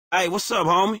Hey, what's up,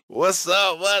 homie? What's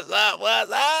up? What's up? What's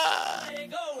up?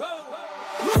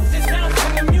 Lose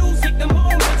yourself in the music the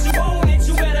moment you own it.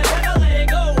 You better never let it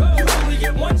go. You only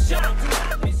get one shot. Do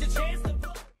not miss your chance to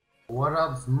blow. What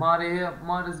up, it's Marty here,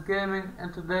 Modz Gaming,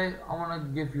 and today I want to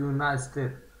give you a nice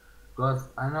tip. Because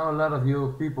I know a lot of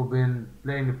you people been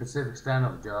playing the Pacific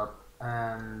standoff job,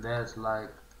 and that's like,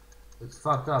 it's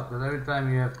fucked up, because every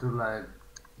time you have to like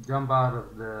jump out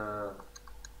of the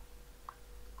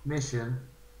mission,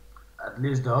 at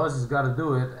least the host has got to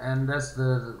do it, and that's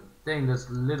the thing that's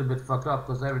a little bit fucked up,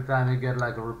 because every time you get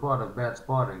like a report of bad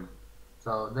spotting.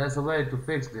 So there's a way to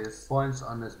fix this, points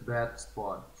on this bad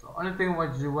spot. So only thing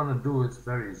what you want to do is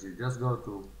very easy. Just go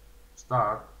to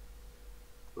start,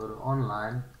 go to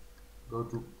online, go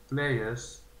to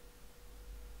players,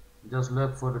 just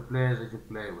look for the players that you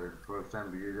play with. For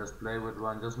example, you just play with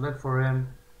one, just look for him,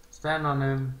 stand on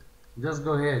him, just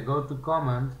go here, go to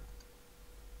comment.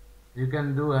 You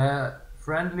can do a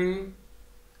friendly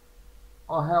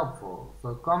or helpful.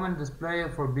 So comment this player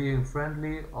for being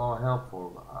friendly or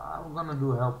helpful. I'm gonna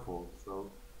do helpful. So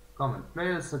comment,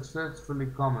 player successfully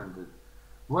commented.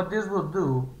 What this will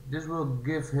do, this will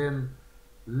give him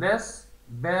less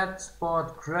bad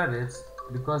spot credits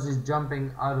because he's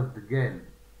jumping out of the game.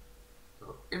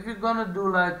 So if you're gonna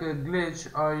do like a glitch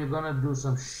or you're gonna do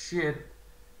some shit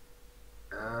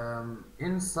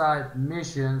inside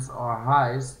missions or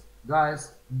heists,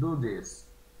 guys, do this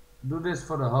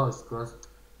for the host, because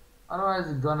otherwise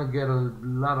you're gonna get a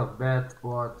lot of bad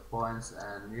spot points.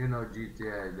 And you know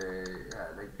GTA,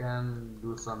 they can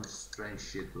do some strange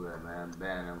shit to them and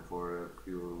ban them for a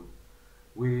few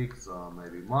weeks or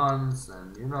maybe months,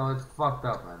 and you know it's fucked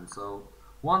up, man. So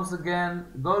once again,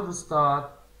 go to start,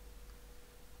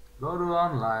 go to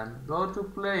online, go to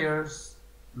players,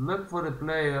 look for the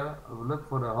player, look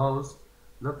for the host,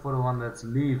 look for the one that's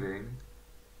leaving,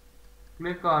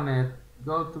 click on it,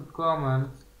 go to comment.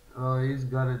 Oh, he's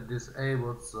got it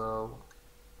disabled, so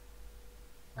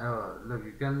look,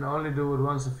 you can only do it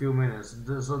once a few minutes,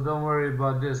 so don't worry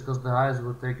about this, because the heist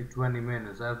will take you 20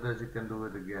 minutes. After that you can do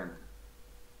it again.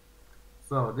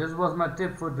 So this was my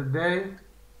tip for today.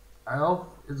 I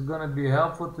hope it's gonna be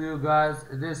helpful to you guys.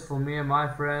 It is for me and my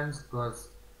friends, because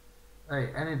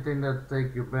hey, anything that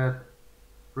take your bad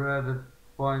credit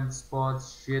points,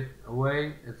 spots, shit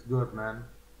away, it's good, man.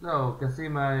 So, can see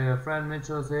my friend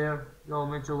Mitchell's here. Yo,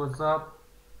 Mitchell, what's up?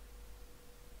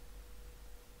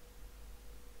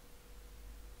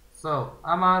 So,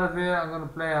 I'm out of here. I'm gonna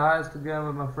play a heist again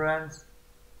with my friends.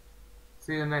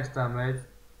 See you next time, mate.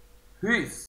 Peace!